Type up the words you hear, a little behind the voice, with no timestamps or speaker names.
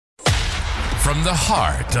from the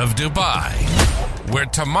heart of Dubai, where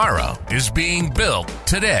tomorrow is being built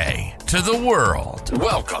today, to the world.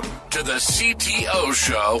 Welcome to the CTO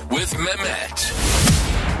Show with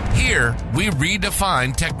Mehmet. Here, we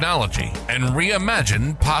redefine technology and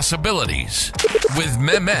reimagine possibilities. With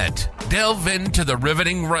Mehmet, delve into the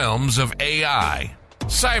riveting realms of AI,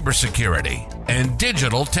 cybersecurity, and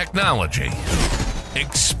digital technology.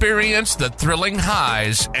 Experience the thrilling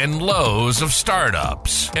highs and lows of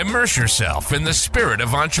startups. Immerse yourself in the spirit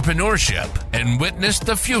of entrepreneurship and witness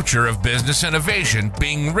the future of business innovation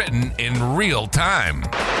being written in real time.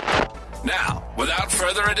 Now, without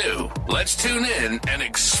further ado, let's tune in and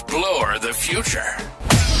explore the future.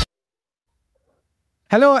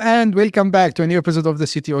 Hello and welcome back to a new episode of the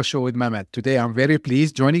CTO Show with Mehmet. Today I'm very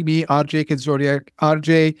pleased. Joining me, RJ Kedziora.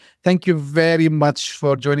 RJ, thank you very much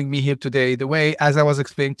for joining me here today. The way, as I was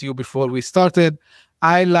explaining to you before we started,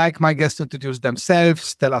 I like my guests to introduce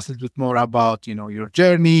themselves, tell us a little bit more about, your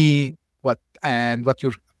journey, what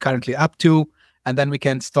you're currently up to, and then we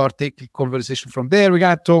can start taking conversation from there. We're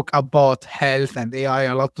going to talk about health and AI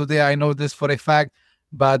a lot today. I know this for a fact,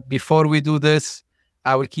 but before we do this,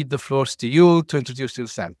 I will keep the floors to you to introduce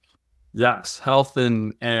yourself. Yes, health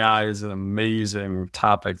and AI is an amazing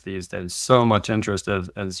topic these days. So much interest,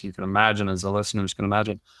 as you can imagine, as the listeners can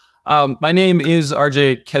imagine. My name is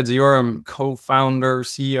RJ Kedziora. I'm co-founder,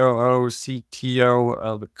 COO, CTO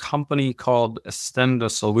of a company called Estenda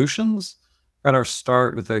Solutions. Got our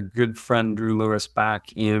start with a good friend, Drew Lewis,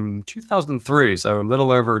 back in 2003, so a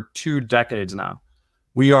little over 2 decades now.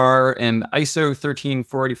 We are an ISO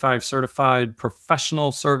 13485 certified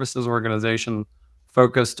professional services organization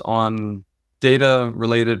focused on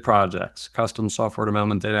data-related projects, custom software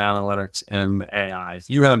development, data analytics, and AI. If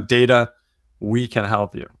you have data, we can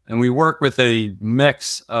help you. And we work with a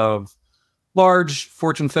mix of large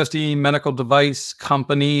Fortune 50 medical device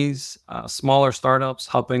companies, smaller startups,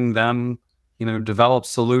 helping them, develop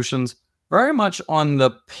solutions very much on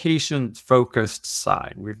the patient-focused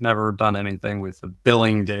side. We've never done anything with the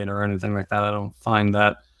billing data or anything like that. I don't find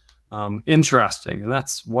that interesting. And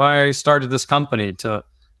that's why I started this company, to,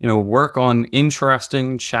 work on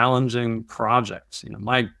interesting, challenging projects.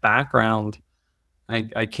 My background,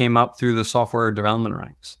 I came up through the software development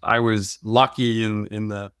ranks. I was lucky in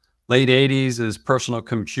the late 80s as personal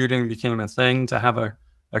computing became a thing, to have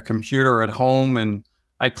a computer at home, and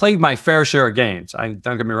I played my fair share of games. Don't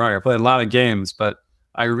get me wrong, I played a lot of games, but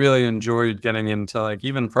I really enjoyed getting into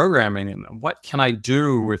even programming and what can I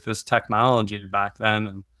do with this technology back then.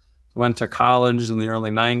 And went to college in the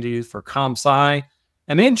early 90s for comp sci.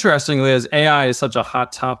 And interestingly, as AI is such a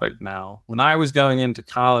hot topic now, when I was going into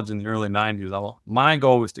college in the early 90s, my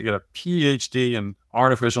goal was to get a PhD in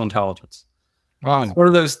artificial intelligence. Wow. It's one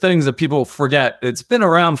of those things that people forget. It's been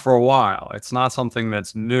around for a while. It's not something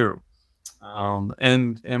that's new.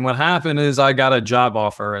 And what happened is I got a job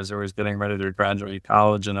offer as I was getting ready to graduate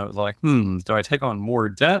college, and I was like, do I take on more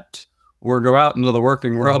debt or go out into the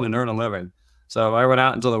working world and earn a living? So I went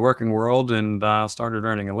out into the working world and started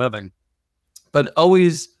earning a living, but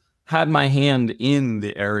always had my hand in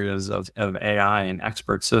the areas of AI and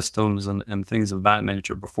expert systems and things of that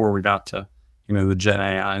nature before we got to, the Gen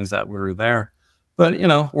AIs that were there. But,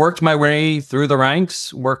 worked my way through the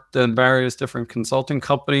ranks, worked in various different consulting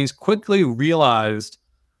companies, quickly realized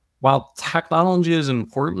while technology is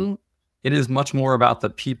important, it is much more about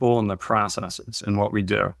the people and the processes and what we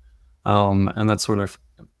do. And that sort of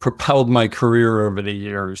propelled my career over the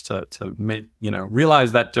years to make,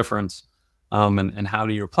 realize that difference, and how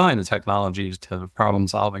do you apply the technologies to problem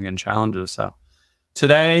solving and challenges. So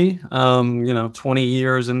today, 20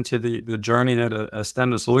 years into the journey at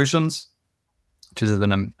Estenda Solutions, which is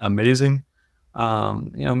an amazing,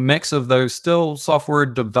 mix of those still software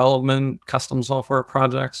development, custom software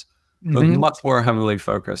projects, but much more heavily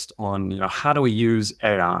focused on, how do we use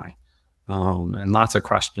AI? And lots of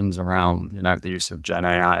questions around, the use of Gen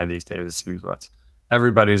AI these days, what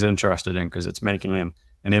everybody's interested in because it's making an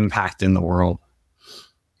impact in the world.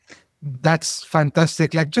 That's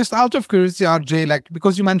fantastic. Just out of curiosity, RJ,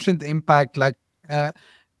 because you mentioned the impact,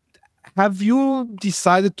 have you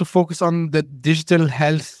decided to focus on the digital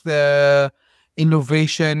health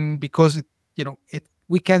innovation because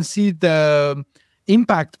we can see the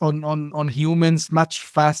impact on humans much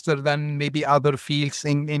faster than maybe other fields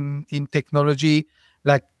in technology?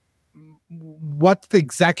 What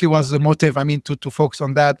exactly was the motive? To focus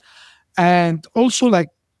on that, and also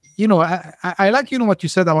I like what you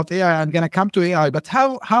said about AI. I'm gonna come to AI, but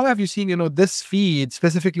how have you seen this field,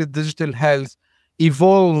 specifically digital health,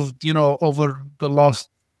 evolved, over the last,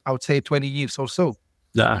 I would say, 20 years or so?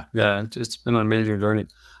 Yeah, it's been an amazing journey.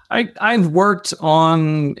 I've worked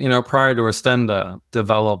on, prior to Estenda,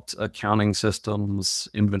 developed accounting systems,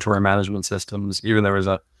 inventory management systems. Even there was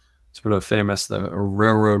a sort of famous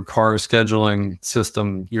railroad car scheduling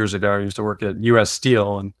system years ago. I used to work at U.S.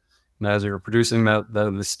 Steel, and as they were producing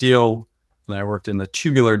the steel, and I worked in the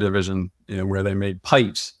tubular division, where they made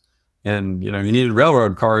pipes. And you needed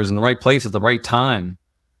railroad cars in the right place at the right time.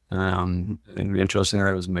 And interestingly,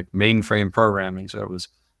 it was mainframe programming, so it was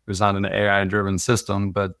not an AI-driven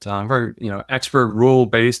system, but very expert rule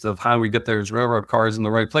based of how we get those railroad cars in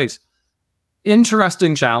the right place.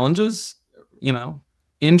 Interesting challenges,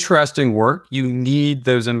 interesting work. You need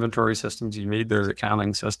those inventory systems, you need those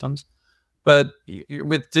accounting systems, but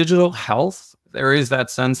with digital health, there is that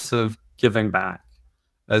sense of giving back.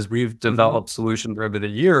 As we've developed solutions over the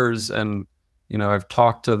years, and I've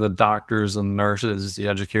talked to the doctors and nurses, the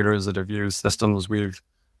educators that have used systems we've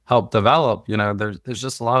helped develop, there's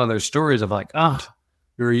just a lot of those stories of like,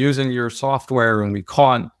 we were using your software and we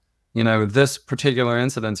caught, this particular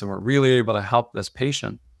incident and we're really able to help this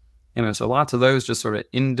patient. So lots of those just sort of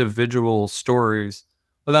individual stories.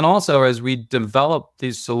 But then also as we develop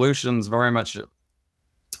these solutions, very much,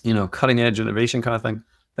 cutting edge innovation kind of thing,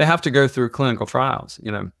 they have to go through clinical trials.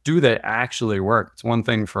 Do they actually work? It's one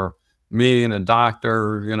thing for me and a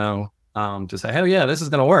doctor, to say, hey, yeah, this is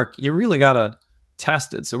going to work. You really got to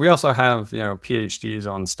test it. So we also have, PhDs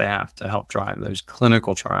on staff to help drive those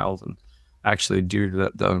clinical trials and actually do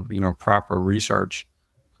the proper research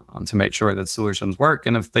to make sure that solutions work.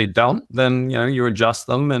 And if they don't, then, you adjust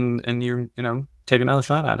them and you take another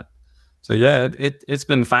shot at it. So yeah, it's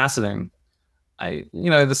been fascinating.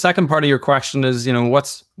 The second part of your question is,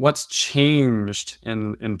 what's changed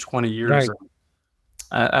in 20 years?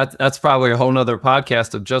 Right. That's probably a whole nother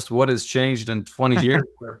podcast of just what has changed in 20 years.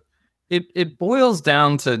 It boils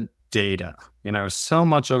down to data. So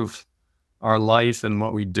much of our life and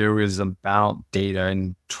what we do is about data.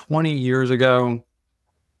 And 20 years ago,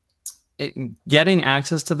 getting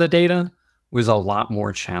access to the data was a lot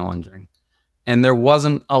more challenging. And there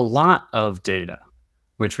wasn't a lot of data,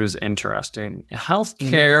 which was interesting.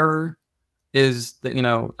 Healthcare is,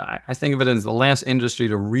 I think of it as the last industry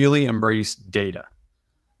to really embrace data.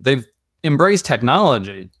 They've embraced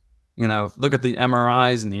technology. Look at the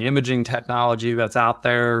MRIs and the imaging technology that's out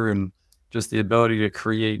there, and just the ability to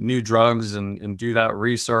create new drugs and do that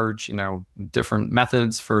research, different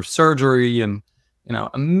methods for surgery and,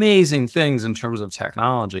 amazing things in terms of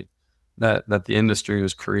technology that the industry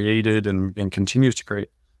has created and continues to create.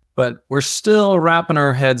 But we're still wrapping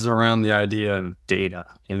our heads around the idea of data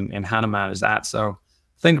and how to manage that. So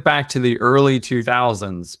think back to the early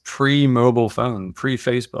 2000s, pre-mobile phone,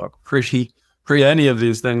 pre-Facebook, pre any of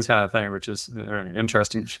these things kind of thing, which is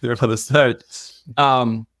interesting for the start.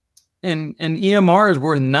 And EMRs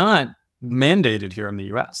were not mandated here in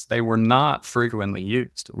the US. They were not frequently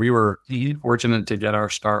used. We were fortunate to get our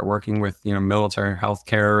start working with, military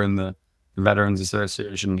healthcare and the Veterans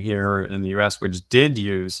Association here in the US, which did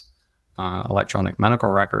use electronic medical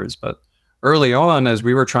records. But early on, as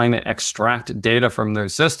we were trying to extract data from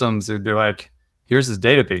those systems, they'd be like, here's this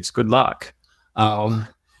database, good luck.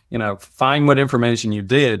 Find what information you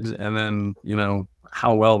did, and then,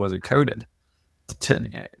 how well was it coded?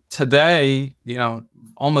 Today,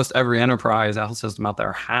 almost every enterprise health system out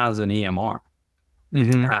there has an EMR,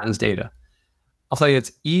 has data. I'll say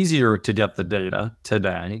it's easier to get the data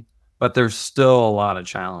today, but there's still a lot of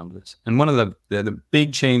challenges. And one of the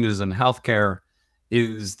big changes in healthcare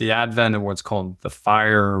is the advent of what's called the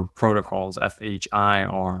FHIR protocols,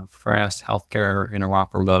 FHIR, Fast Healthcare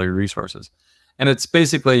Interoperability Resources. And it's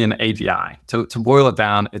basically an API. To boil it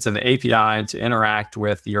down, it's an API to interact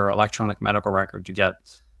with your electronic medical record to get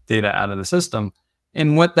data out of the system.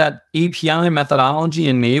 And what that API methodology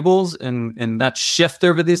enables, and that shift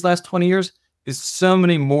over these last 20 years, is so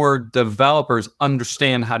many more developers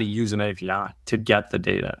understand how to use an API to get the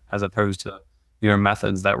data, as opposed to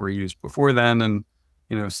methods that were used before then, and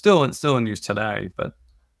still in use today. But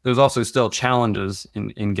there's also still challenges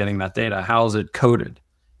in getting that data. How is it coded?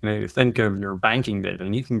 You think of your banking data,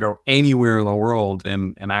 and you can go anywhere in the world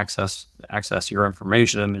and access your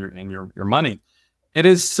information and your money. It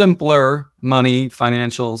is simpler money,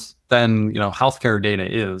 financials, than healthcare data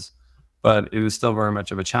is. But it is still very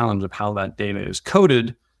much of a challenge of how that data is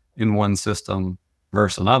coded in one system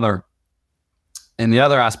versus another. And the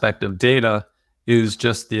other aspect of data is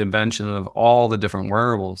just the invention of all the different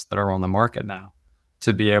wearables that are on the market now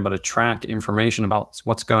to be able to track information about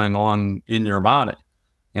what's going on in your body.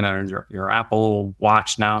 Your Apple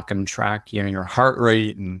Watch now can track your heart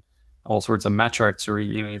rate and all sorts of metrics, or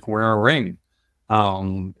you can wear a ring.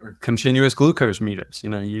 Or continuous glucose meters.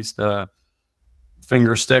 You used to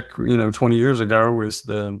finger stick, 20 years ago was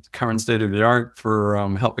the current state of the art for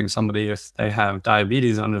helping somebody if they have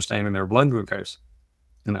diabetes, understanding their blood glucose.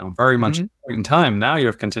 Very much in time. Now you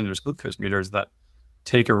have continuous glucose meters that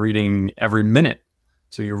take a reading every minute.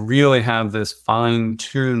 So you really have this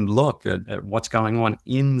fine-tuned look at what's going on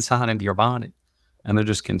inside of your body. And they're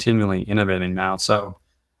just continually innovating now. So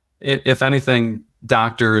if anything,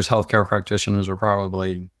 doctors, healthcare practitioners are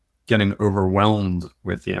probably getting overwhelmed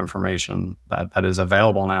with the information that is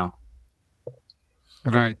available now.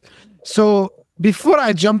 Right. So before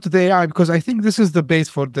I jump to the AI, because I think this is the base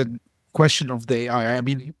for the question of the AI. I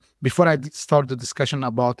mean, before I start the discussion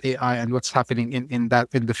about AI and what's happening in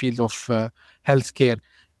the field of healthcare,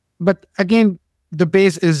 but again, the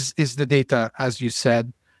base is the data, as you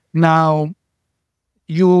said. Now,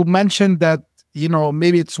 you mentioned that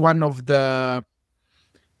maybe it's one of the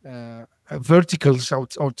verticals, I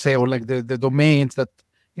would say, or like the domains that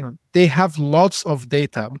they have lots of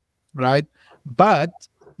data, right? But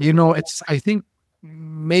it's, I think,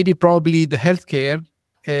 maybe probably the healthcare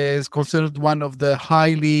is considered one of the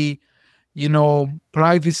highly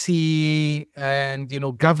privacy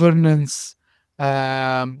and governance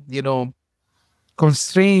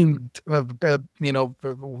constrained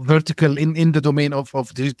vertical in the domain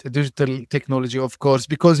of digital technology, of course,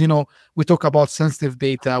 because we talk about sensitive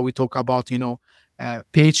data, we talk about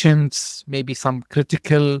patients, maybe some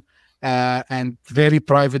critical and very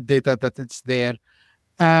private data that it's there.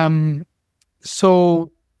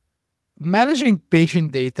 So managing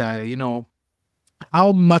patient data,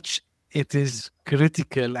 how much it is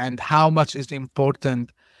critical and how much is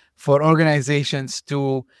important for organizations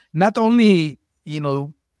to not only,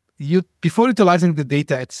 before utilizing the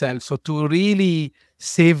data itself, so to really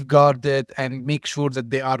safeguard it and make sure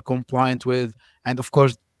that they are compliant with, and of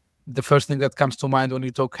course, the first thing that comes to mind when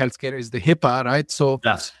you talk healthcare is the HIPAA, right? So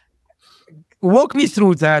yes. Walk me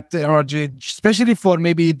through that, RJ, especially for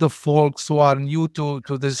maybe the folks who are new to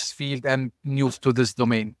this field and new to this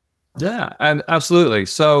domain. Yeah, and absolutely.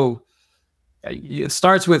 So it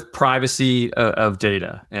starts with privacy of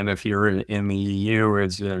data. And if you're in the EU,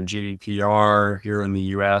 it's GDPR. Here in the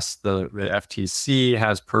US, the FTC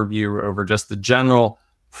has purview over just the general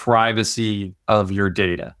privacy of your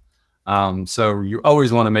data. So you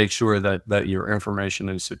always want to make sure that your information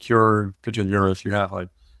is secure, particularly if you have like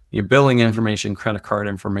your billing information, credit card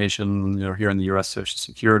information, here in the US, Social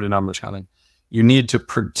Security numbers, kind of, you need to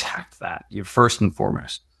protect that, first and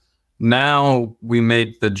foremost. Now we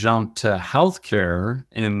made the jump to healthcare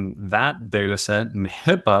in that data set and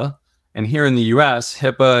HIPAA. And here in the US,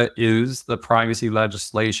 HIPAA is the privacy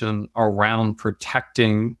legislation around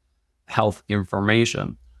protecting health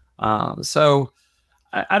information. So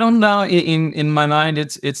I don't know, in my mind,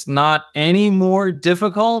 it's not any more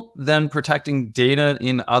difficult than protecting data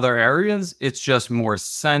in other areas. It's just more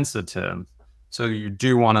sensitive. So you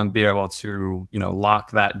do want to be able to,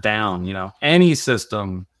 lock that down. Any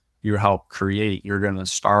system you help create, you're going to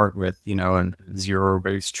start with, a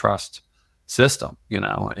zero-based trust system,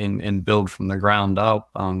 and build from the ground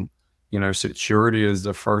up. Security is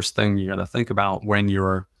the first thing you got to think about when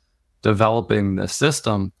you're developing the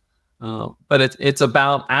system. But it's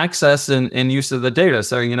about access and use of the data.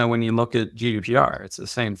 So, when you look at GDPR, it's the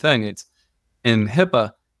same thing. It's in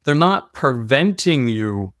HIPAA, they're not preventing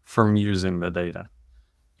you from using the data.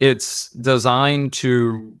 It's designed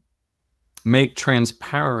to make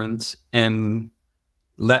transparent and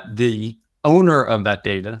let the owner of that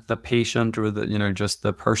data, the patient or just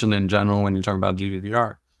the person in general, when you talk about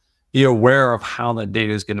GDPR, be aware of how that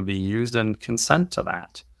data is going to be used and consent to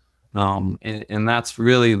that. And that's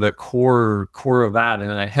really the core of that.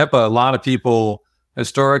 And at HIPAA, a lot of people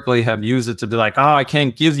historically have used it to be like, oh, I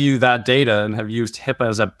can't give you that data, and have used HIPAA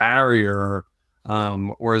as a barrier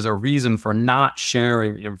or as a reason for not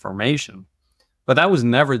sharing information. But that was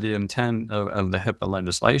never the intent of the HIPAA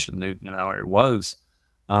legislation. It was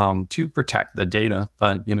to protect the data,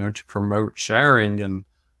 but to promote sharing and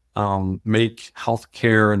make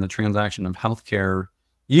healthcare and the transaction of healthcare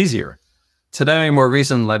easier. Today, more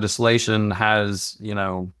recent legislation has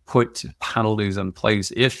put penalties in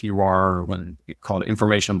place if you are called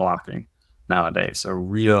information blocking nowadays. So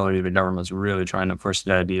really, the government's really trying to push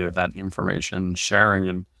the idea of that information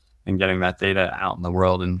sharing and getting that data out in the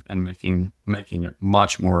world and making it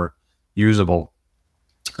much more usable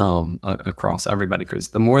across everybody. Because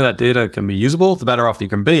the more that data can be usable, the better off you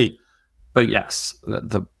can be. But yes,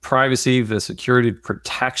 the privacy, the security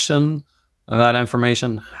protection of that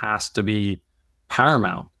information has to be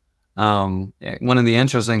paramount. One of the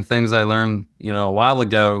interesting things I learned, a while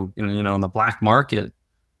ago, in the black market,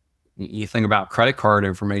 you think about credit card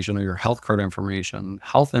information or your health card information.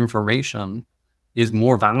 Health information is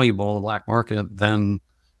more valuable in the black market than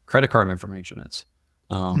credit card information is.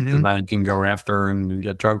 And that can go after and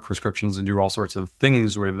get drug prescriptions and do all sorts of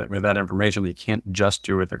things with that information that you can't just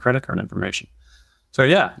do with the credit card information. So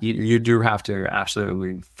yeah, you do have to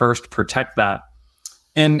absolutely first protect that.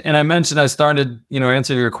 And I mentioned, I started,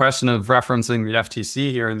 answering your question of referencing the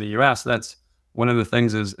FTC here in the US. That's one of the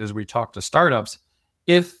things is we talk to startups.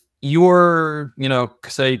 If you're,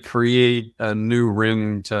 say, create a new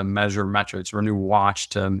ring to measure metrics or a new watch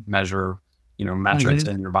to measure, metrics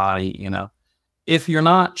in your body, if you're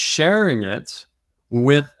not sharing it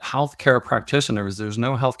with healthcare practitioners, there's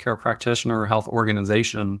no healthcare practitioner or health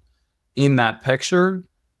organization in that picture,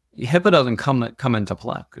 HIPAA doesn't come into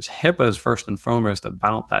play, because HIPAA is first and foremost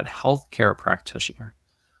about that healthcare practitioner.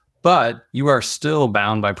 But you are still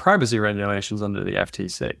bound by privacy regulations under the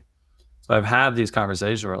FTC. So I've had these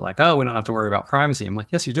conversations where like, oh, we don't have to worry about privacy. I'm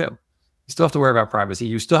like, yes, you do. You still have to worry about privacy.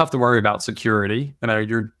 You still have to worry about security.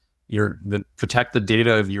 Protect the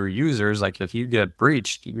data of your users. Like if you get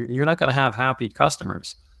breached, you're not going to have happy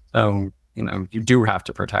customers. So, you do have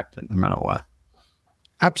to protect it no matter what.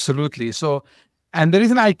 Absolutely. So, and the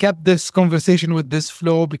reason I kept this conversation with this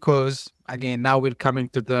flow, because again, now we're coming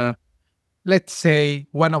to let's say,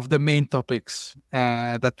 one of the main topics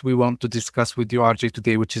that we want to discuss with you, RJ,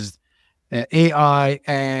 today, which is AI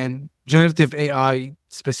and generative AI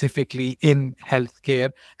specifically in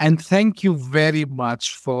healthcare. And thank you very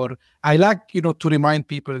much I like, to remind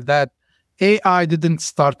people that AI didn't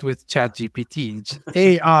start with ChatGPT.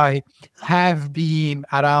 AI have been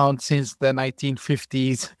around since the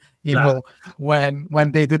 1950s,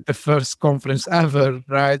 when they did the first conference ever,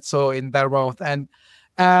 right? So in their mouth. And,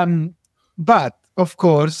 but of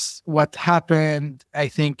course, what happened, I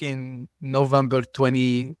think in November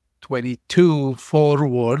 2022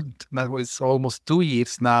 forward, that was almost 2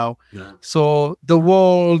 years now. Yeah. So the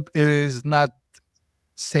world is not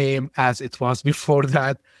same as it was before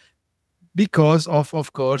that, because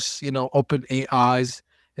of course, OpenAI's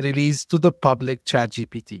release to the public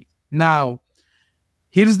ChatGPT. Now,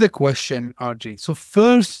 here's the question, RJ. So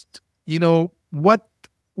first, what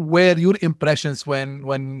were your impressions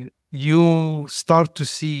when you start to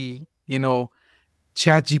see,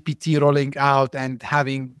 ChatGPT rolling out and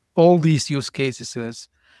having all these use cases,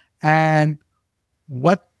 and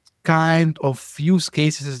what kind of use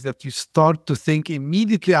cases that you start to think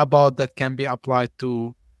immediately about that can be applied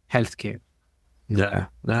to healthcare? Yeah,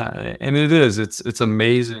 and it's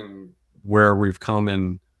amazing where we've come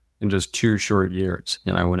in just 2 short years.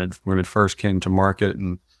 When it first came to market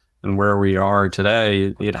and where we are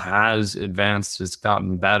today, it has advanced. It's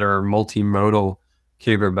gotten better, multimodal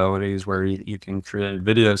capabilities where you can create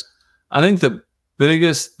videos. I think the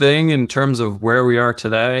biggest thing in terms of where we are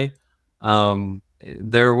today,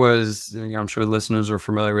 there was, I'm sure listeners are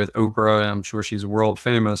familiar with Oprah. I'm sure she's world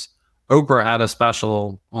famous. Oprah had a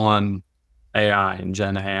special on AI and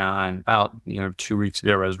Gen AI about 2 weeks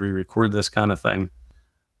ago as we record this kind of thing.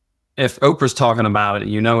 If Oprah's talking about it,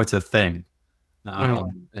 it's a thing.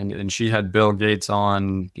 And she had Bill Gates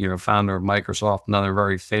on, founder of Microsoft, another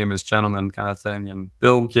very famous gentleman kind of thing. And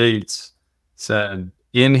Bill Gates said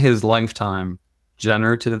in his lifetime,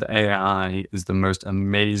 generative AI is the most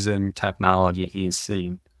amazing technology he's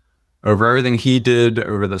seen. Over everything he did,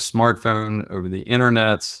 over the smartphone, over the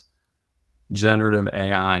internet, generative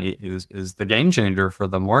AI is the game changer for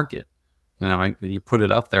the market. You put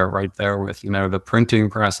it up there, right there with, the printing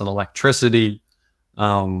press and electricity,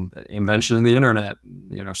 invention of the internet,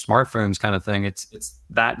 smartphones kind of thing. It's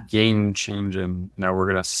that game changing. We're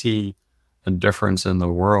going to see a difference in the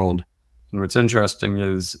world. And what's interesting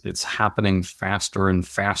is it's happening faster and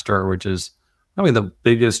faster, which is probably the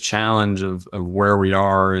biggest challenge of where we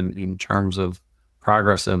are in terms of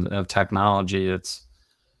progress of technology. It's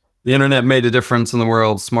the internet made a difference in the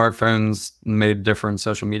world. Smartphones made a difference.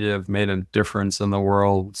 Social media have made a difference in the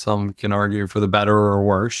world. Some can argue for the better or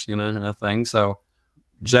worse, kind of thing. So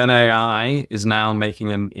Gen AI is now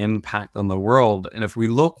making an impact on the world. And if we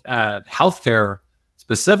look at healthcare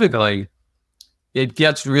specifically, it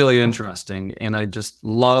gets really interesting. And I just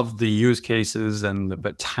love the use cases and the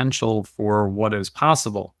potential for what is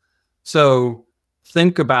possible. So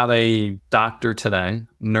think about a doctor today,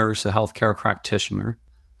 nurse, a healthcare practitioner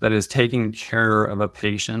that is taking care of a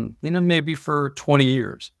patient, maybe for 20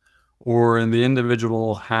 years, or the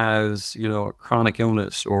individual has, a chronic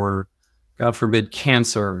illness or, God forbid,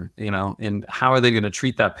 cancer, and how are they going to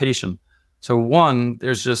treat that patient? So one,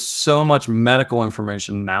 there's just so much medical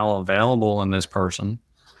information now available in this person.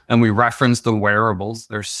 And we reference the wearables.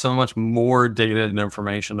 There's so much more data and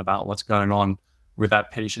information about what's going on with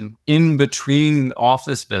that patient in between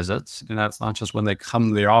office visits. And that's not just when they come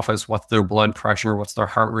to the office, what's their blood pressure, what's their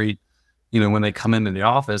heart rate, when they come into the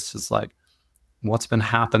office. It's like, what's been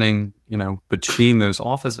happening, between those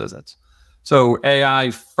office visits. So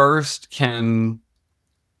AI first can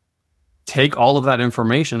take all of that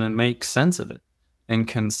information and make sense of it, and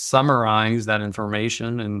can summarize that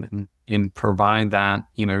information and provide that,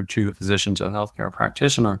 to the physician, to the healthcare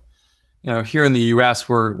practitioner. Here in the US,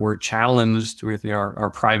 we're challenged with our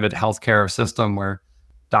private healthcare system, where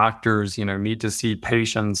doctors, need to see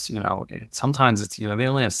patients, sometimes it's, they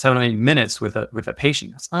only have 7 or 8 minutes with a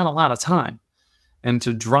patient. That's not a lot of time. And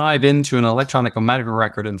to drive into an electronic medical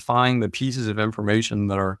record and find the pieces of information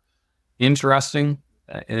that are interesting,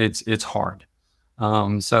 it's hard.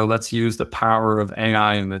 So let's use the power of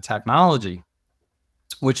AI and the technology,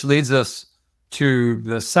 which leads us to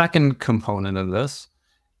the second component of this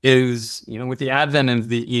is, with the advent of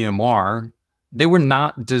the EMR, they were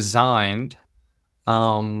not designed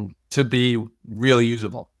to be really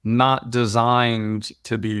usable, not designed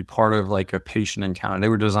to be part of like a patient encounter. They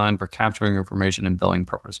were designed for capturing information and billing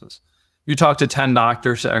purposes. You talk to 10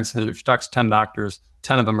 doctors, if you talk to 10 doctors,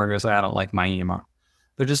 10 of them are going to say, I don't like my EMR.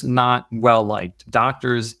 They're just not well liked.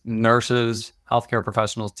 Doctors, nurses, healthcare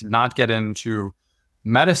professionals did not get into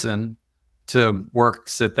medicine to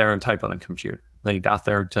sit there and type on a computer. They got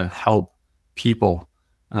there to help people,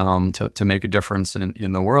 to make a difference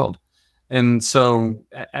in the world. And so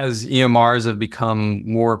as EMRs have become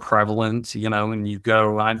more prevalent, and you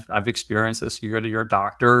go, I've experienced this, you go to your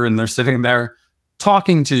doctor and they're sitting there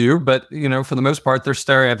talking to you, but, for the most part, they're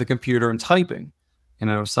staring at the computer and typing.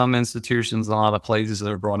 Some institutions, a lot of places that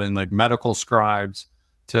have brought in like medical scribes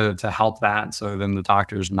to help that. So then the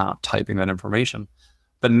doctor's not typing that information.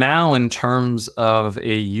 But now in terms of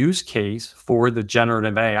a use case for the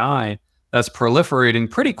generative AI that's proliferating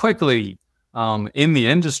pretty quickly in the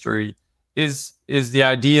industry is the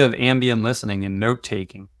idea of ambient listening and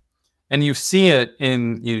note-taking. And you see it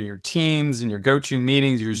in your Teams and your go-to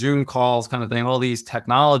meetings, your Zoom calls kind of thing, all these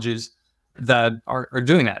technologies that are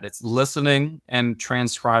doing that. It's listening and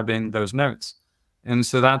transcribing those notes. And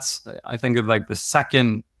so that's, I think, of like the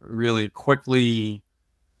second really quickly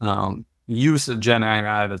use of Gen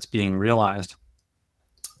AI that's being realized.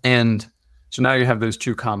 And so now you have those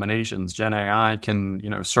two combinations. Gen AI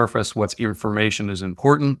can, surface what's information is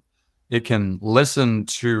important. It can listen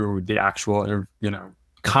to the actual,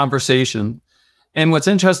 conversation. And what's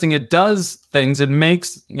interesting, it does things, it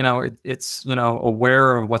makes, it's,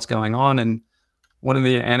 aware of what's going on. And one of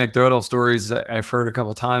the anecdotal stories that I've heard a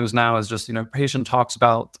couple of times now is just, patient talks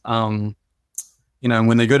about,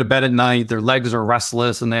 when they go to bed at night, their legs are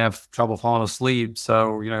restless and they have trouble falling asleep.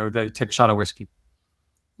 So, they take a shot of whiskey.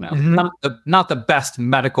 Not the best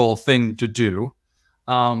medical thing to do.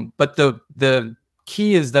 But the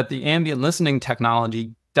key is that the ambient listening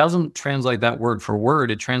technology doesn't translate that word for word.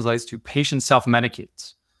 It translates to patient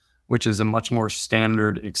self-medicates, which is a much more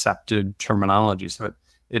standard accepted terminology. So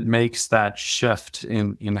it makes that shift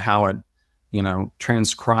in how it,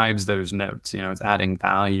 transcribes those notes. It's adding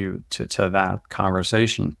value to that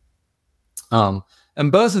conversation.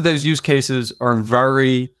 And both of those use cases are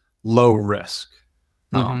very low risk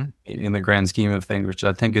in the grand scheme of things, which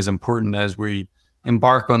I think is important as we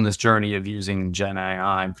embark on this journey of using Gen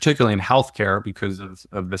AI, particularly in healthcare, because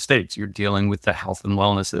of the stakes. You're dealing with the health and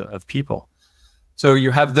wellness of people. So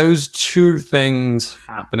you have those two things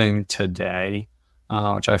happening today,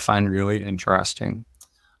 which I find really interesting.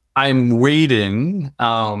 I'm waiting,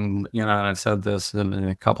 and I've said this in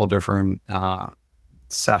a couple different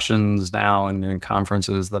sessions now and in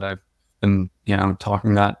conferences that I've been,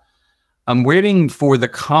 talking about. I'm waiting for the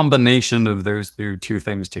combination of those two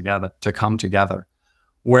things together to come together,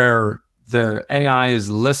 where the AI is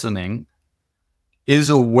listening, is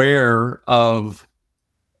aware of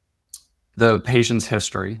the patient's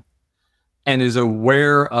history, and is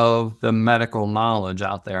aware of the medical knowledge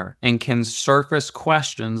out there, and can surface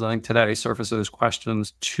questions. I think today surface those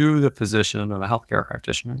questions to the physician or the healthcare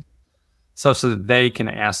practitioner, so that they can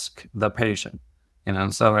ask the patient.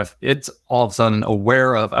 So if it's all of a sudden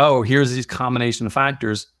aware of, oh, here's these combination of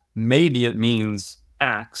factors, maybe it means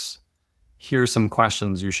X. Here's some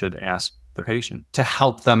questions you should ask the patient to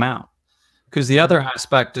help them out. Because the other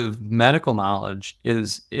aspect of medical knowledge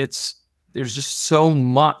is there's just so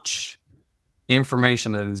much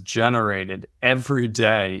information that is generated every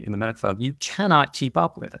day in the medical field. You cannot keep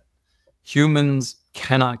up with it. Humans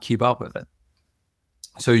cannot keep up with it.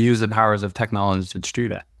 So use the powers of technology to do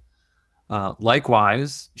that.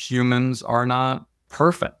 Likewise, humans are not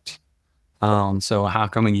perfect. So how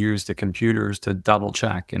can we use the computers to double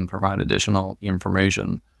check and provide additional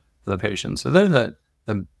information for the patient. So they're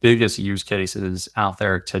the biggest use cases out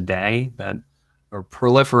there today that are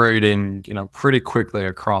proliferating, pretty quickly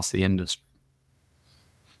across the industry.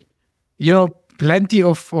 Plenty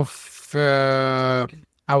of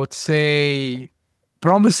I would say,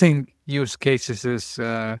 promising use cases is,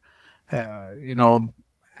 and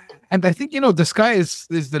I think, the sky is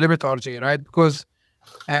the limit, RJ, right? Because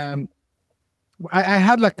I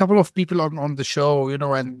had like a couple of people on the show,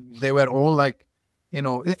 and they were all like,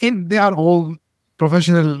 they are all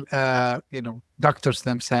professional, doctors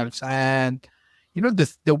themselves. And,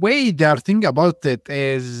 the way they are thinking about it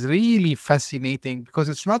is really fascinating, because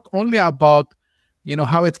it's not only about,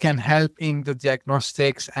 how it can help in the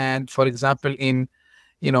diagnostics and, for example, in,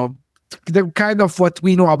 the kind of what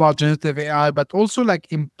we know about generative AI, but also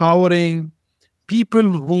like empowering people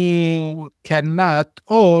who cannot,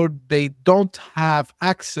 or they don't have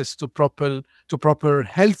access to proper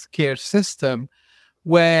healthcare system,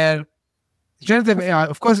 where generative AI,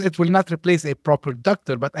 of course, it will not replace a proper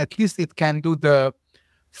doctor, but at least it can do the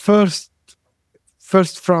first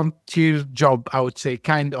frontier job, I would say,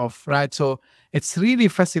 kind of, right? So it's really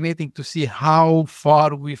fascinating to see how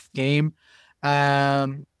far we've came.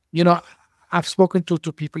 I've spoken to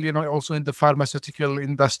people, also in the pharmaceutical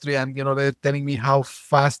industry, and, they're telling me how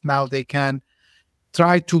fast now they can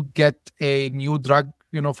try to get a new drug,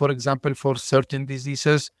 for example, for certain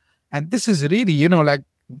diseases. And this is really, like,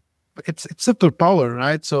 it's superpower,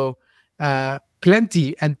 right? So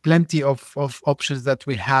plenty of options that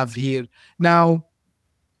we have here. Now,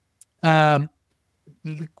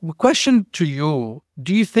 question to you,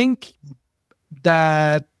 do you think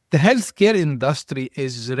that the healthcare industry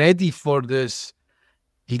is ready for this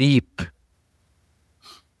leap?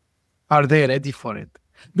 Are they ready for it?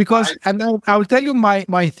 Because, and I'll tell you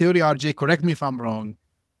my theory, RJ, correct me if I'm wrong.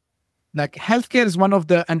 Like, healthcare is one of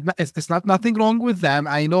the, and it's not nothing wrong with them,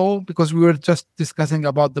 I know, because we were just discussing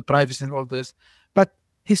about the privacy and all this. But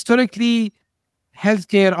historically,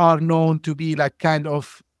 healthcare are known to be like kind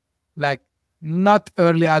of like not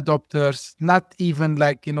early adopters, not even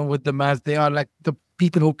like, with the mass. They are like the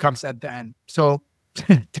people who comes at the end. So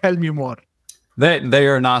tell me more. They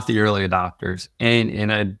are not the early adopters,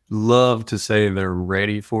 and I'd love to say they're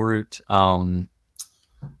ready for it.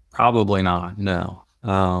 Probably not. No.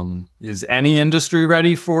 Is any industry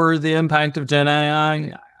ready for the impact of Gen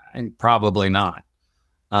AI? Probably not.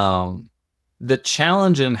 The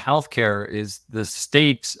challenge in healthcare is the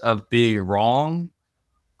stakes of being wrong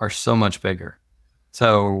are so much bigger.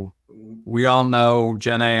 So we all know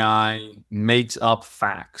Gen AI makes up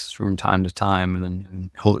facts from time to time, and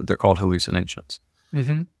they're called hallucinations.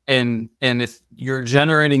 Mm-hmm. And if you're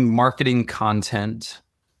generating marketing content,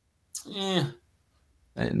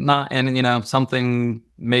 something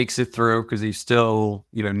makes it through because you still,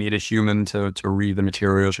 need a human to read the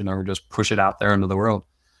materials, or just push it out there into the world.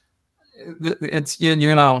 It's,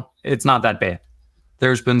 it's not that bad.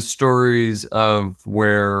 There's been stories of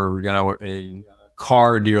where, a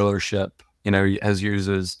car dealership,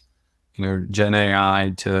 uses, Gen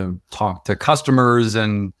AI to talk to customers,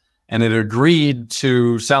 and it agreed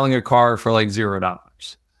to selling a car for like $0.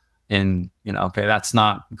 And, okay, that's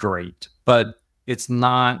not great, but it's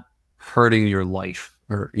not hurting your life,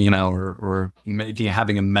 or maybe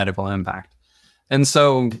having a medical impact. And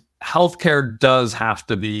so healthcare does have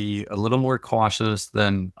to be a little more cautious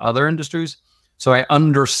than other industries. So I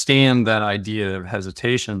understand that idea of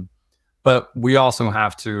hesitation, but we also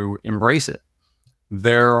have to embrace it.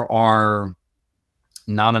 There are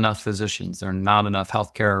not enough physicians. There are not enough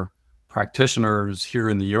healthcare practitioners here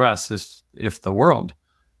in the US, if the world,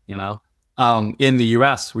 in the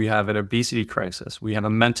US, we have an obesity crisis. We have a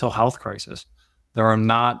mental health crisis. There are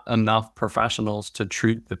not enough professionals to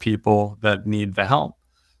treat the people that need the help.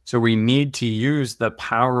 So we need to use the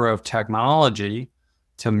power of technology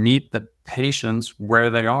to meet the patients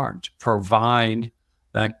where they are, to provide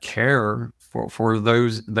that care for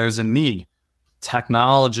those in need.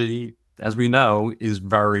 Technology, as we know, is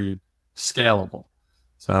very scalable.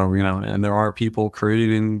 So, and there are people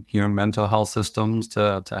creating, mental health systems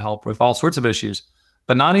to help with all sorts of issues,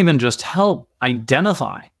 but not even just help,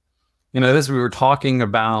 identify. This, we were talking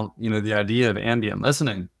about, the idea of ambient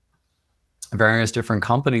listening. Various different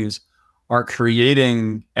companies are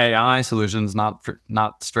creating AI solutions,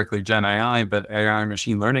 not strictly Gen AI, but AI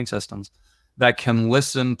machine learning systems that can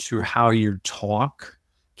listen to how you talk,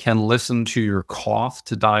 can listen to your cough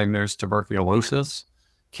to diagnose tuberculosis,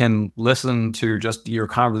 can listen to just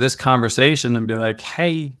this conversation and be like,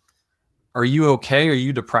 hey, are you okay? Are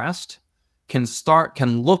you depressed? Can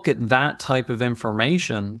look at that type of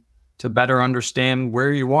information to better understand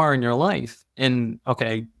where you are in your life. And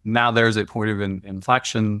okay, now there's a point of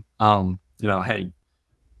inflection. Hey,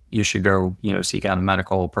 you should go, seek out a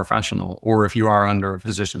medical professional. Or if you are under a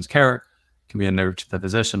physician's care, it can be a note to the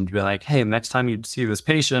physician to be like, hey, next time you see this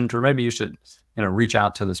patient, or maybe you should, reach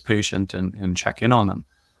out to this patient and check in on them.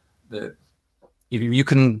 You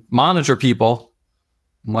can monitor people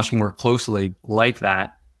much more closely like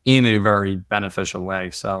that in a very beneficial way.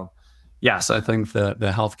 So yes, I think the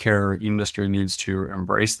healthcare industry needs to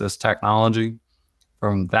embrace this technology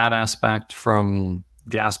from that aspect, from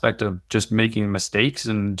the aspect of just making mistakes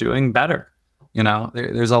and doing better.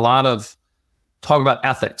 There's a lot of talk about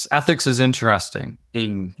ethics. Ethics is interesting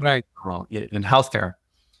in healthcare.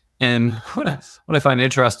 And what I find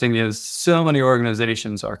interesting is so many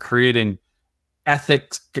organizations are creating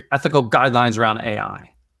ethical guidelines around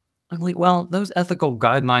AI. I'm like, well, those ethical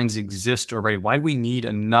guidelines exist already. Why do we need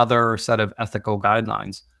another set of ethical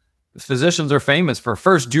guidelines? Physicians are famous for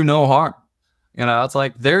first, do no harm. It's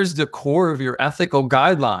like, there's the core of your ethical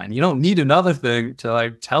guideline. You don't need another thing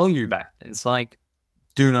to tell you that. It's like,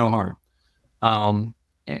 do no harm.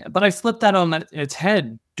 But I flipped that on its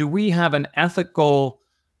head. Do we have an ethical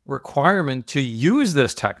requirement to use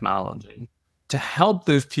this technology to help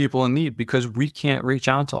those people in need? Because we can't reach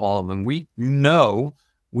out to all of them. We know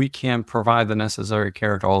we can provide the necessary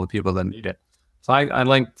care to all the people that need it. So I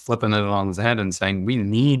like flipping it on its head and saying, we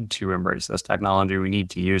need to embrace this technology. We need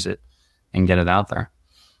to use it and get it out there.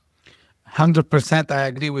 100%. I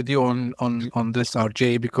agree with you on this,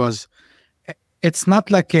 RJ, because it's not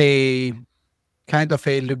like a kind of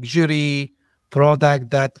a luxury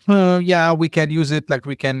product that, we can use it, like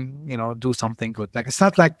we can, do something good. Like, it's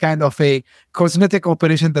not like kind of a cosmetic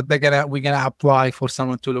operation that we're gonna apply for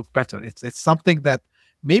someone to look better. It's something that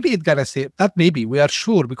maybe it's gonna say, not maybe, we are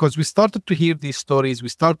sure, because we started to hear these stories, we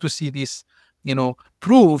start to see these,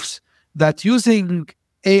 proofs that using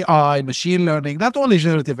AI, machine learning, not only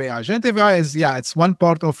generative AI is, it's one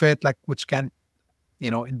part of it, like, which can,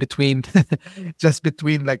 in between, just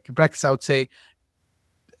between like brackets, I would say,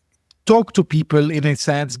 talk to people in a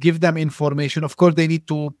sense, give them information. Of course, they need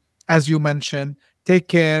to, as you mentioned, take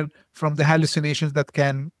care from the hallucinations that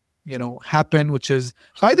can, happen, which is,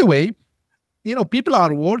 by the way, people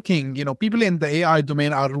are working, people in the AI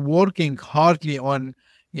domain are working hardly on,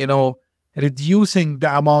 reducing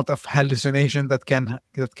the amount of hallucination that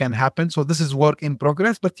can happen. So this is work in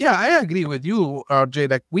progress. But yeah, I agree with you, RJ.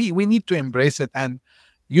 Like, we need to embrace it and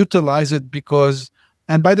utilize it, because,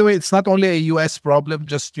 and by the way, it's not only a US problem,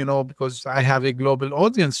 just, because I have a global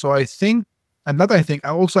audience. So I think, and not I think,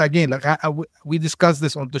 I also, again, like we discussed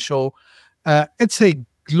this on the show, it's a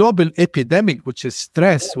global epidemic, which is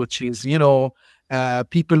stress, which is,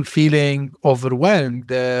 people feeling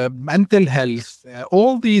overwhelmed, mental health.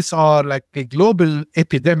 All these are like a global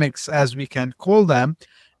epidemics, as we can call them.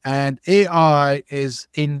 And AI is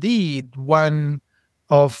indeed one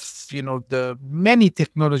of, the many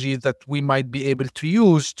technologies that we might be able to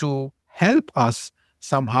use to help us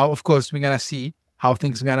somehow. Of course, we're going to see how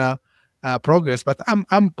things are going to progress, but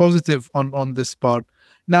I'm positive on this part.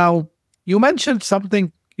 Now, you mentioned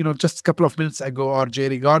something, just a couple of minutes ago, RJ,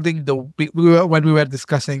 regarding when we were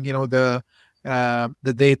discussing, the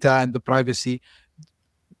data and the privacy.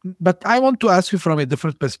 But I want to ask you from a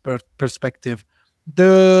different perspective,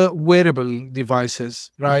 the wearable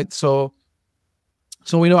devices, right? So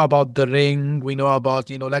we know about the ring, we know about,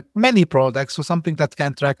 like many products. So something that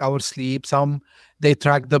can track our sleep, some they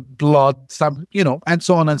track the blood, some, and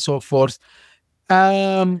so on and so forth.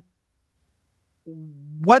 What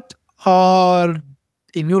are,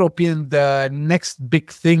 in your opinion, the next big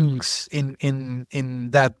things in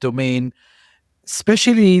that domain,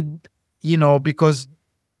 especially, because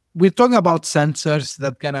we're talking about sensors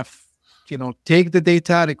that kind of, take the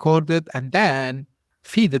data, record it, and then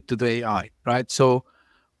feed it to the AI, right? So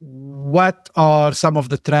what are some of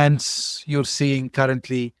the trends you're seeing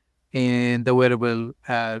currently in the wearable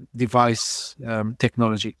device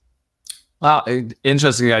technology? Well,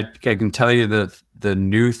 interesting. I can tell you the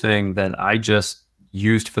new thing that I just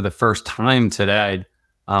used for the first time today,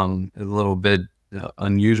 a little bit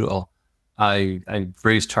unusual. I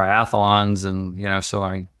raced triathlons, and so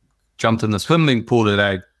I jumped in the swimming pool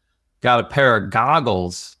today, got a pair of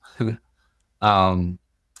goggles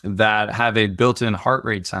that have a built-in heart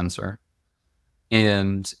rate sensor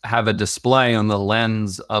and have a display on the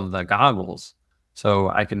lens of the goggles. So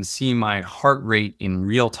I can see my heart rate in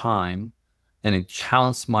real time, and it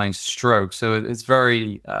counts my stroke. So it's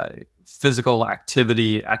very physical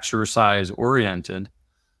activity, exercise oriented.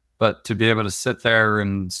 But to be able to sit there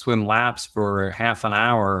and swim laps for half an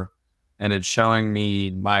hour, and it's showing me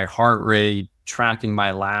my heart rate, tracking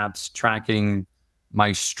my laps, tracking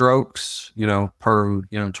my strokes, per,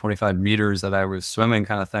 25 meters that I was swimming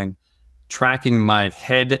kind of thing, tracking my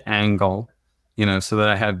head angle, so that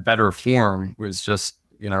I had better form was just,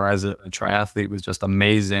 as a triathlete was just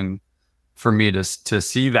amazing for me to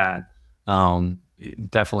see that.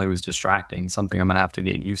 It definitely was distracting, something I'm going to have to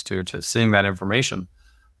get used to seeing that information.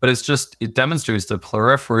 But it demonstrates the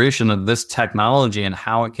proliferation of this technology and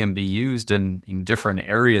how it can be used in different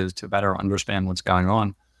areas to better understand what's going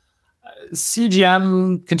on.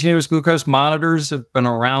 CGM, continuous glucose monitors, have been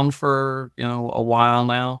around for, a while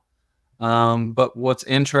now. But what's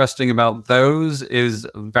interesting about those is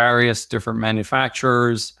various different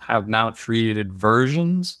manufacturers have now created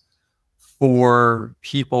versions for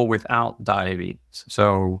people without diabetes.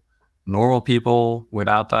 So normal people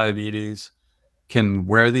without diabetes can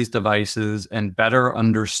wear these devices and better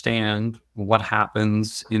understand what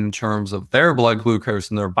happens in terms of their blood glucose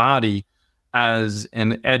in their body as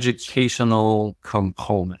an educational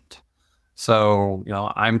component. So,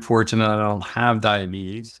 I'm fortunate I don't have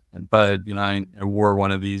diabetes, but, I wore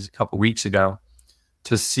one of these a couple of weeks ago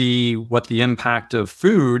to see what the impact of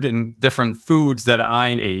food and different foods that I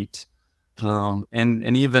ate,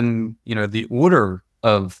 and even, the order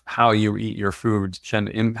of how you eat your food can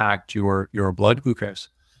impact your blood glucose.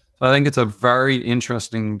 So I think it's a very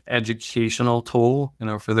interesting educational tool,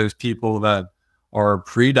 for those people that are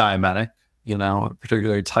pre-diabetic,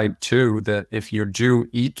 particularly type 2, that if you do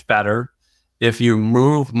eat better, if you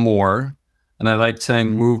move more, and I like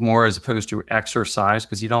saying move more as opposed to exercise,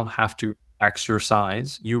 because you don't have to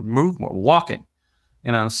exercise, you move more, walking,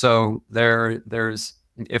 so there's,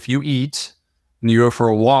 if you eat and you go for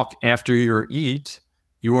a walk after you eat,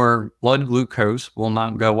 your blood glucose will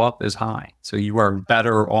not go up as high. So you are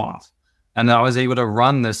better off. And I was able to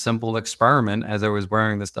run this simple experiment as I was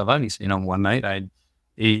wearing this device. One night I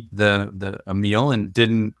ate a meal and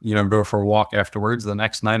didn't, go for a walk afterwards. The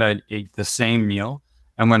next night I ate the same meal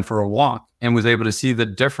and went for a walk and was able to see the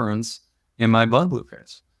difference in my blood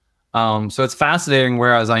glucose. So it's fascinating,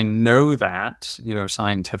 whereas I know that,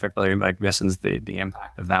 scientifically, like this is the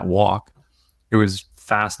impact of that walk. It was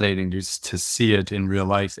fascinating just to see it in real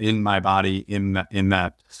life, in my body, in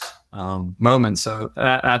that moment. So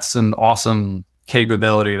that's an awesome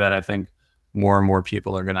capability that I think more and more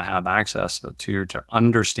people are going to have access to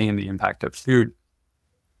understand the impact of food.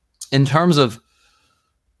 In terms of,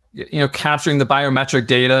 capturing the biometric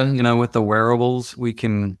data, with the wearables, we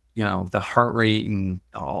can, the heart rate and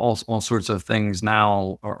all sorts of things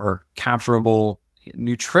now are capturable.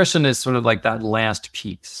 Nutrition is sort of like that last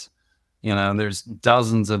piece. There's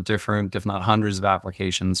dozens of different, if not hundreds of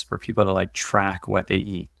applications for people to track what they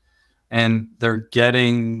eat. And they're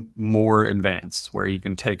getting more advanced, where you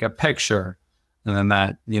can take a picture and then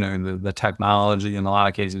that, the technology in a lot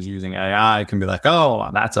of cases using AI can be like, oh,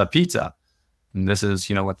 that's a pizza. And this is,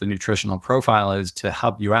 what the nutritional profile is to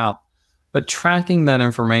help you out. But tracking that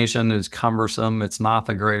information is cumbersome. It's not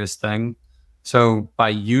the greatest thing. So by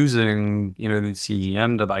using, the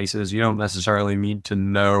CGM devices, you don't necessarily need to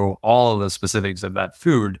know all of the specifics of that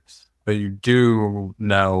food, but you do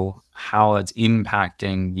know how it's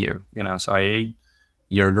impacting you. So I ate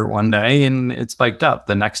yogurt one day and it spiked up.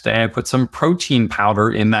 The next day I put some protein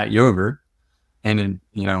powder in that yogurt and it,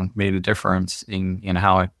 made a difference in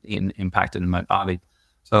how it impacted my body.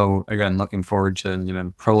 So again, looking forward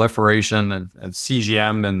to, proliferation of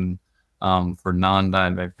CGM and for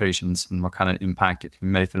non-diabetic patients and what kind of impact it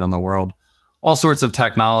can make on the world. All sorts of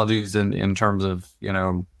technologies in terms of,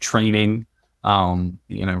 training,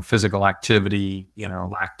 physical activity,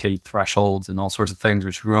 lactate thresholds and all sorts of things,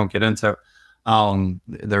 which we won't get into.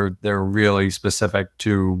 They're really specific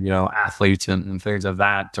to, athletes and things of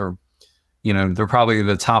that, or, they're probably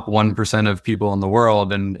the top 1% of people in the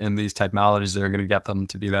world. And these technologies are going to get them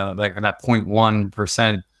to be that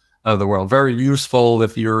 0.1% of the world. Very useful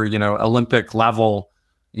if you're, Olympic level,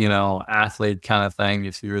 athlete kind of thing.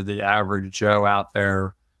 If you're the average Joe out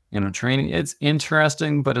there, training, it's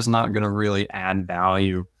interesting, but it's not going to really add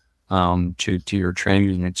value to your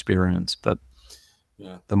training experience. But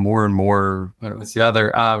the more and more, what's the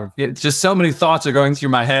other? It's just so many thoughts are going through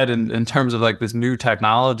my head in terms of this new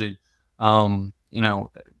technology, brainwave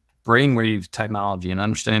technology and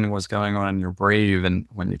understanding what's going on in your brain. And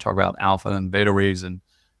when you talk about alpha and beta waves and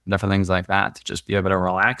different things like that, to just be able to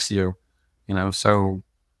relax you, so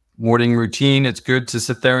morning routine, it's good to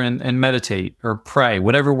sit there and meditate or pray,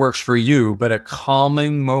 whatever works for you, but at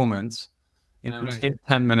calming moments, right. Take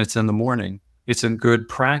 10 minutes in the morning. It's a good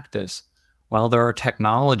practice. Well, there are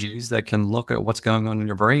technologies that can look at what's going on in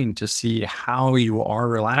your brain to see how you are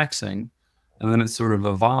relaxing. And then it sort of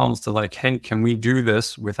evolves to hey, can we do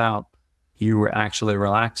this without, you were actually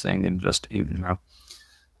relaxing and just, you know.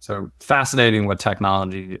 So fascinating what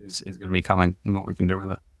technology is going to be coming and what we can do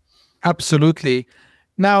with it. Absolutely.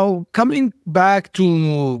 Now, coming back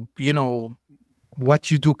to,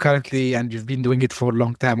 what you do currently, and you've been doing it for a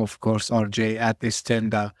long time, of course, RJ, at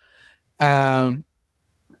Estenda. Um,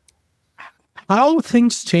 how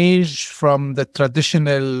things change from the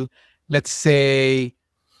traditional, let's say,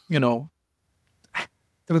 you know,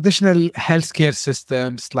 traditional healthcare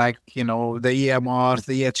systems like, the EMRs,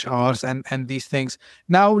 the EHRs, and these things.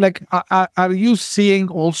 Now, like, are you seeing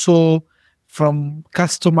also from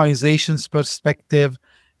customization's perspective,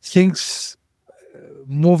 things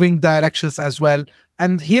moving directions as well?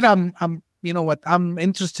 And here I'm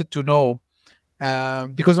interested to know,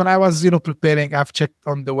 because when I was, preparing, I've checked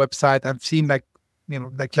on the website, I've seen like,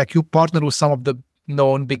 like you partner with some of the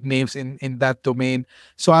known big names in that domain.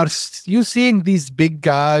 So are you seeing these big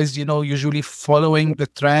guys, usually following the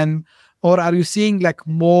trend, or are you seeing like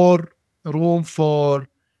more room for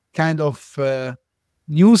kind of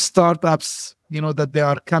new startups, that they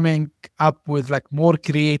are coming up with like more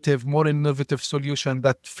creative, more innovative solution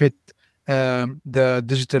that fit the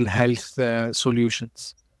digital health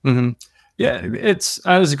solutions? Mm-hmm. Yeah,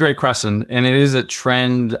 that was a great question. And it is a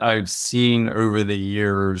trend I've seen over the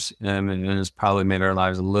years, and it has probably made our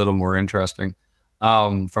lives a little more interesting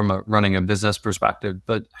from running a business perspective.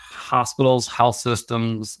 But hospitals, health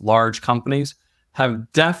systems, large companies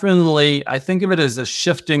have definitely, I think of it as a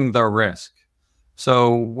shifting the risk.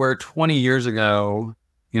 So where 20 years ago,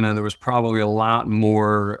 there was probably a lot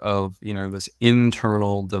more of, this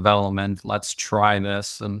internal development, let's try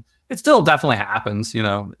this. And it still definitely happens,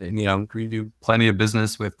 we do plenty of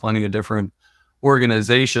business with plenty of different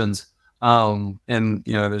organizations. And,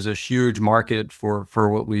 there's a huge market for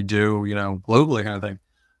what we do, globally kind of thing.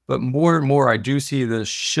 But more and more, I do see this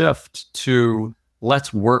shift to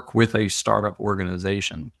let's work with a startup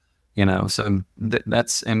organization, so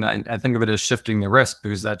that's, and I think of it as shifting the risk,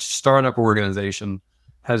 because that startup organization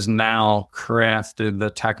has now crafted the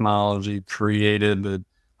technology,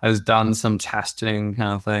 has done some testing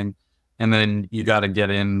kind of thing. And then you got to get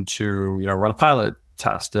into, run a pilot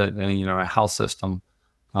test at, a health system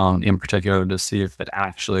in particular to see if it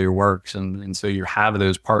actually works. And so you have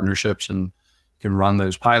those partnerships and you can run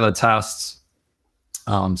those pilot tests.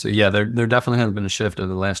 So yeah, there definitely has been a shift over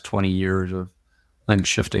the last 20 years of like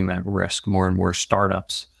shifting that risk. More and more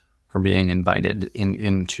startups are being invited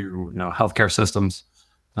into, healthcare systems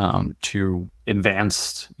to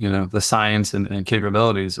advance, the science and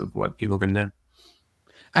capabilities of what people can do.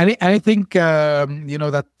 Anything,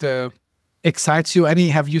 that excites you?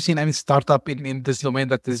 Have you seen any startup in this domain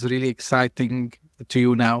that is really exciting to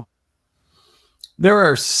you now? There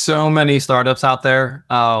are so many startups out there.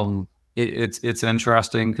 It's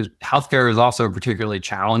interesting because healthcare is also particularly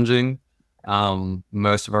challenging.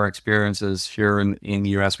 Most of our experiences here in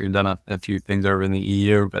the US, we've done a few things over in the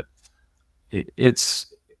EU, but it's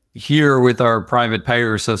here with our private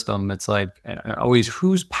payer system. It's like always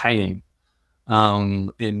who's paying,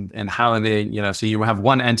 and how are they, so you have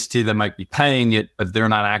one entity that might be paying it, but they're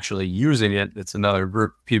not actually using it. It's another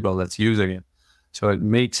group of people that's using it. So it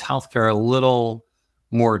makes healthcare a little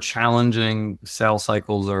more challenging. Sales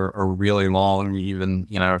cycles are really long, even,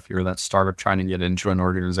 if you're that startup trying to get into an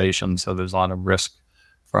organization. So there's a lot of risk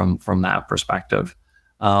from that perspective.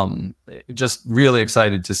 Just really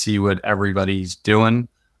excited to see what everybody's doing.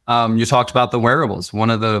 You talked about the wearables. One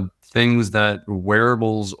of the things that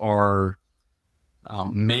wearables are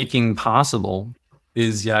making possible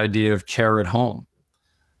is the idea of care at home.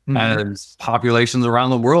 Mm-hmm. As populations around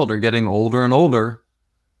the world are getting older and older,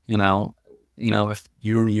 if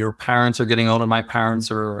your parents are getting older, my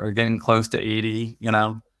parents are getting close to 80,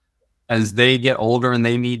 as they get older and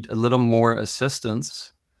they need a little more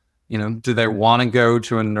assistance, do they want to go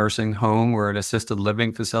to a nursing home or an assisted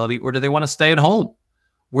living facility, or do they want to stay at home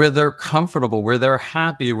where they're comfortable, where they're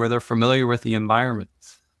happy, where they're familiar with the environment?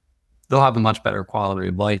 They'll have a much better quality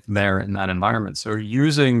of life there in that environment. So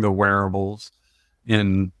using the wearables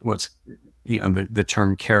in what's, the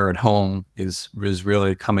term care at home is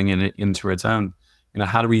really coming into its own.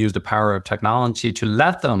 How do we use the power of technology to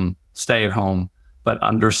let them stay at home, but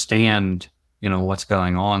understand, what's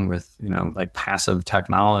going on with, like passive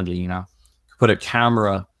technology, put a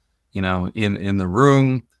camera, in the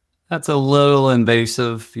room. That's a little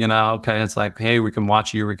invasive, okay. It's like, hey, we can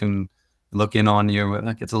watch you. We can look in on you.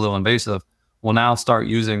 That gets a little invasive. We'll now start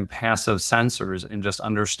using passive sensors and just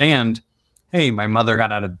understand, hey, my mother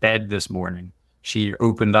got out of bed this morning. She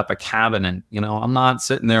opened up a cabinet. I'm not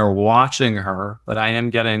sitting there watching her, but I am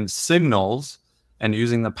getting signals and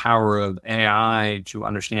using the power of AI to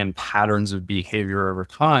understand patterns of behavior over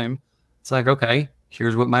time. It's like, okay,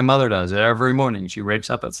 here's what my mother does every morning. She wakes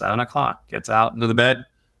up at 7 o'clock, gets out into the bed,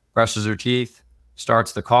 brushes her teeth,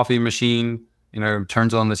 starts the coffee machine,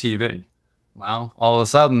 turns on the TV. Well, all of a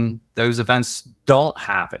sudden, those events don't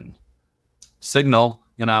happen. Signal,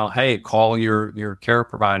 hey, call your care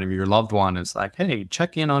provider, your loved one. It's like, hey,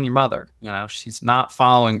 check in on your mother. She's not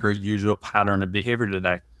following her usual pattern of behavior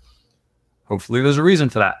today. Hopefully there's a reason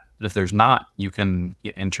for that. But if there's not, you can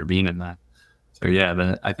intervene in that. So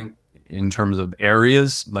yeah, I think in terms of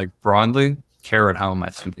areas, like broadly, care at home, I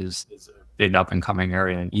think is a big up and coming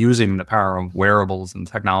area, and using the power of wearables and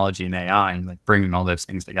technology and AI and like bringing all those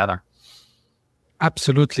things together.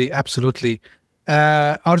 Absolutely.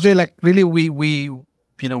 RJ, like really,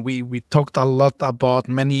 we talked a lot about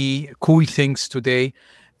many cool things today.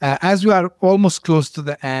 As we are almost close to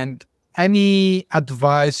the end, any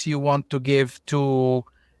advice you want to give to,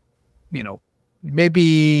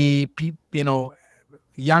 maybe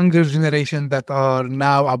younger generation that are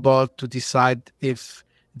now about to decide if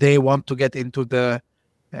they want to get into the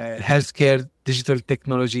healthcare digital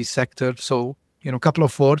technology sector? So, a couple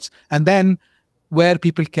of words, and then where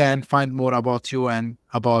people can find more about you and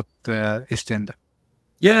about Estenda.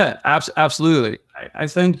 Yeah, absolutely. I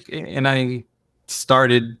think, and I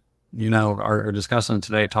started, our discussion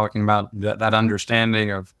today talking about that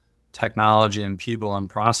understanding of technology and people and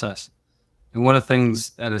process. And one of the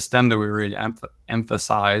things at Estenda we really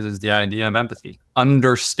emphasize is the idea of empathy,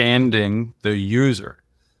 understanding the user.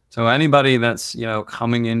 So anybody that's,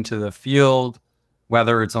 coming into the field,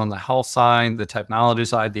 whether it's on the health side, the technology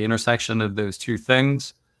side, the intersection of those two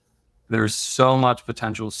things, there's so much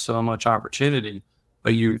potential, so much opportunity,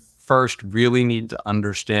 but you first really need to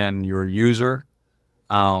understand your user.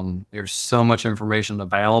 There's so much information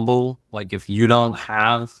available. Like if you don't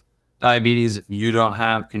have diabetes, if you don't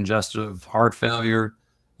have congestive heart failure,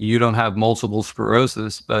 you don't have multiple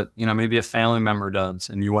sclerosis, but maybe a family member does,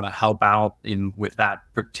 and you want to help out with that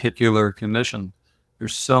particular condition.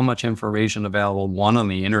 There's so much information available, one on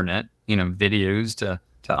the internet, videos to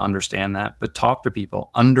understand that, but talk to people,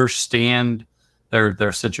 understand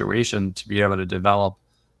their situation to be able to develop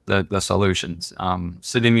the solutions.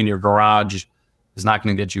 Sitting in your garage is not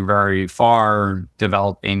going to get you very far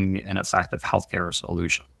developing an effective healthcare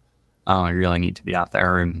solution. You really need to be out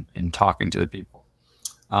there and talking to the people.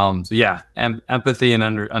 So yeah, empathy and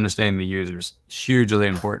understanding the users, hugely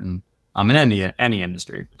important in any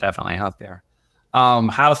industry, definitely healthcare.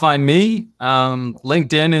 How to find me?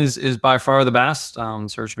 LinkedIn is by far the best.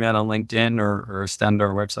 Search me out on LinkedIn or Estenda,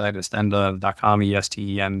 our website, estenda.com,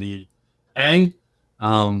 ESTENDA.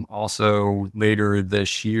 Also later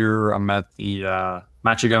this year, I'm at I'm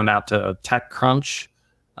actually going out to TechCrunch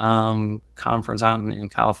conference out in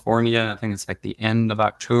California. I think it's like the end of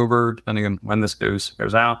October, depending on when this goes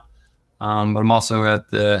out. But I'm also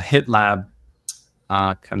at the HIT Lab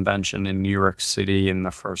convention in New York City in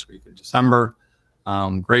the first week of December.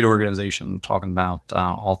 Great organization talking about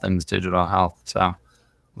all things digital health. So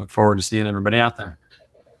look forward to seeing everybody out there.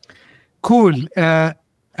 Cool.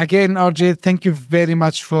 Again, RJ, thank you very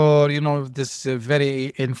much for, this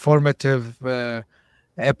very informative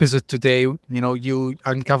episode today. You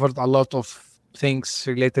uncovered a lot of things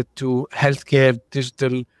related to healthcare,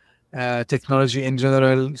 digital technology in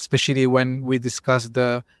general, especially when we discussed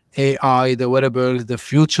the AI, the wearables, the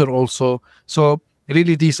future also. So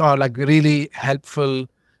really, these are like really helpful,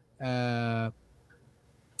 I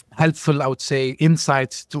would say,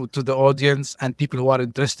 insights to the audience and people who are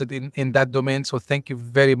interested in that domain. So thank you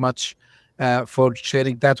very much for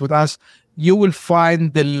sharing that with us. You will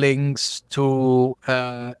find the links to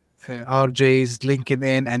RJ's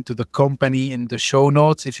LinkedIn and to the company in the show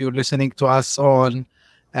notes if you're listening to us on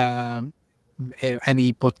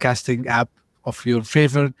any podcasting app of your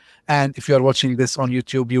favorite. And if you're watching this on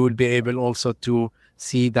YouTube, you will be able also to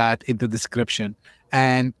see that in the description.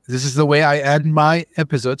 And this is the way I end my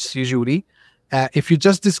episodes usually. If you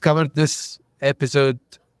just discovered this episode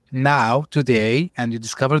now, today, and you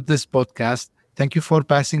discovered this podcast, thank you for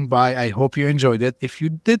passing by. I hope you enjoyed it. If you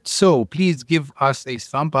did so, please give us a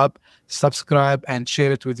thumb up, subscribe, and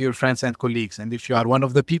share it with your friends and colleagues. And if you are one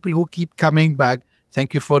of the people who keep coming back,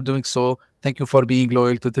 thank you for doing so. Thank you for being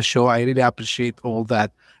loyal to the show. I really appreciate all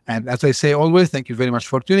that. And as I say always, thank you very much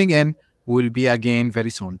for tuning in. We'll be again very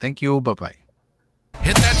soon. Thank you. Bye-bye.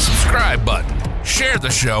 Hit that subscribe button, share the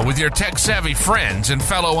show with your tech-savvy friends and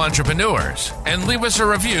fellow entrepreneurs, and leave us a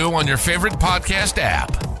review on your favorite podcast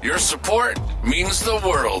app. Your support means the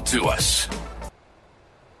world to us.